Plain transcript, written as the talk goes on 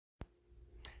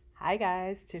Hi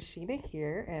guys, Tashina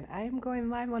here, and I am going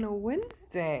live on a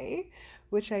Wednesday,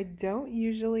 which I don't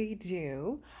usually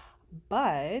do,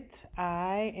 but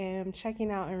I am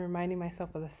checking out and reminding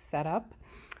myself of the setup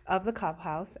of the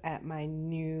clubhouse at my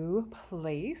new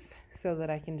place so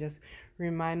that I can just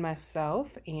remind myself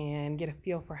and get a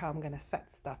feel for how I'm going to set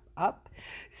stuff up.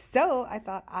 So I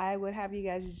thought I would have you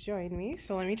guys join me.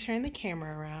 So let me turn the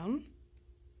camera around.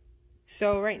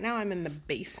 So right now I'm in the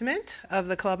basement of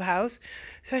the clubhouse.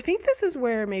 So I think this is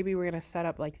where maybe we're going to set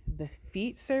up like the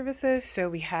feet services. So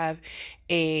we have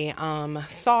a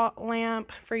salt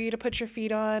lamp for you to put your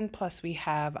feet on. Plus we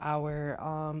have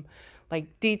our like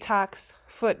detox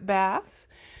foot baths.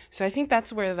 So I think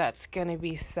that's where that's going to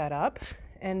be set up.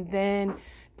 And then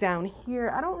down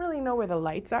here, I don't really know where the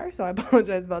lights are, so I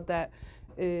apologize about that,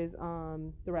 is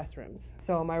the restrooms.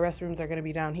 So my restrooms are going to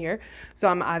be down here. So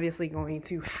I'm obviously going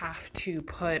to have to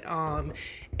put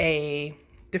a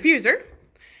diffuser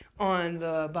on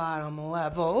the bottom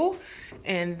level.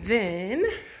 And then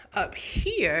up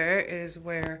here is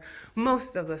where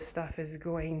most of the stuff is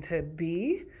going to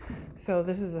be. So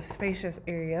this is a spacious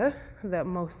area that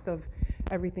most of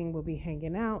everything will be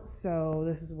hanging out. So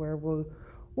this is where we'll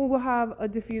have a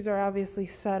diffuser obviously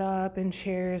set up and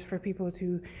chairs for people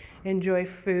to enjoy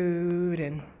food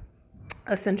and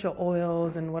essential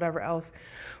oils and whatever else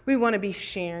we want to be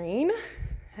sharing.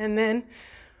 And then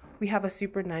we have a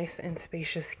super nice and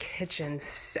spacious kitchen.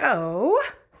 So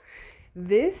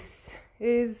this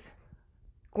is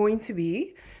going to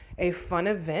be a fun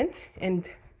event, and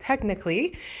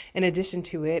technically, in addition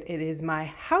to it, it is my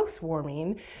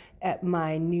housewarming at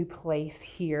my new place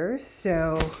here.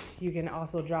 So you can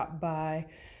also drop by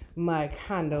my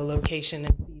condo location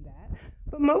and see that.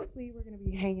 But mostly we're going to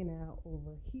be hanging out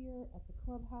over here at the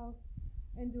clubhouse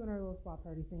and doing our little spa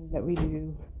party thing that we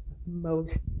do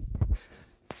most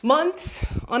months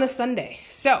on a Sunday.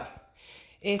 So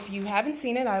if you haven't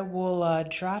seen it, I will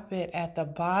drop it at the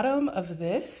bottom of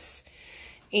this.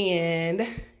 And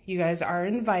you guys are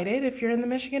invited if you're in the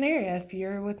Michigan area. If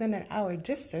you're within an hour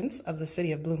distance of the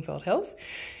city of Bloomfield Hills,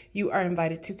 you are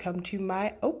invited to come to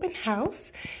my open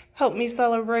house. Help me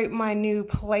celebrate my new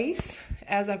place.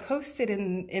 As I posted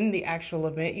in the actual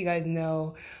event, you guys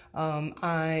know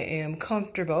I am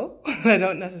comfortable. I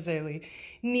don't necessarily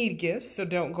need gifts, so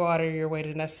don't go out of your way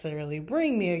to necessarily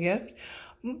bring me a gift.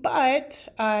 But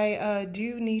I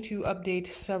do need to update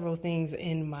several things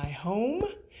in my home.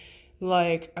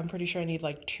 Like, I'm pretty sure I need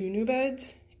like 2 new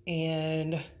beds,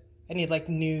 and I need like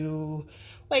new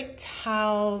like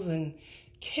towels and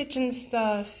kitchen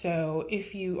stuff. So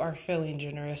if you are feeling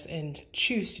generous and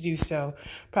choose to do so,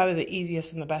 probably the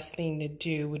easiest and the best thing to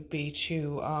do would be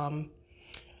to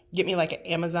get me like an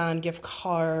Amazon gift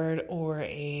card or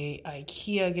a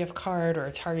IKEA gift card or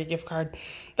a Target gift card.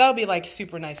 That'll be like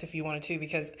super nice if you wanted to,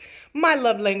 because my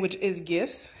love language is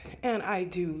gifts and I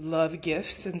do love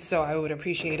gifts, and so I would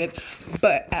appreciate it,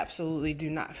 but absolutely do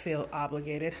not feel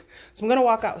obligated. So I'm gonna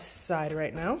walk outside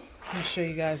right now and show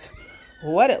you guys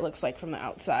what it looks like from the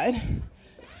outside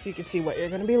so you can see what you're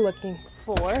gonna be looking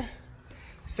for.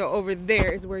 So over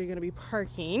there is where you're gonna be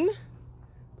parking.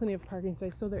 Plenty of parking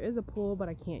space. So there is a pool, but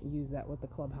I can't use that with the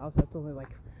clubhouse. That's only like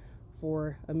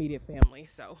for immediate family,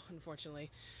 so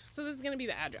unfortunately. So this is going to be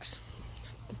the address.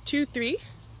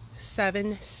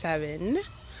 2377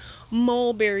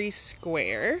 Mulberry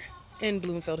Square in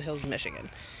Bloomfield Hills, Michigan.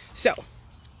 So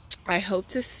I hope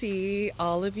to see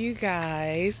all of you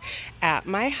guys at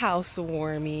my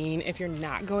housewarming. If you're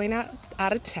not going out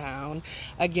of town,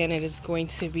 again, it is going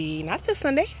to be not this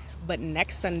Sunday, but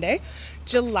next Sunday,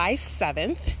 July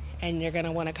 7th, and you're going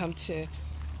to want to come to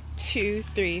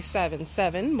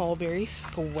 2377 Mulberry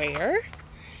Square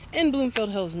in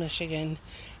Bloomfield Hills, Michigan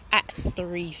at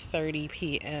 3:30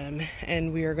 p.m.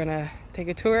 And we are going to take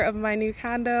a tour of my new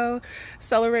condo,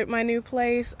 celebrate my new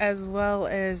place, as well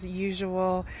as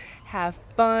usual, have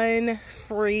fun,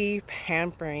 free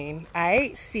pampering. All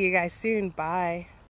right, see you guys soon. Bye.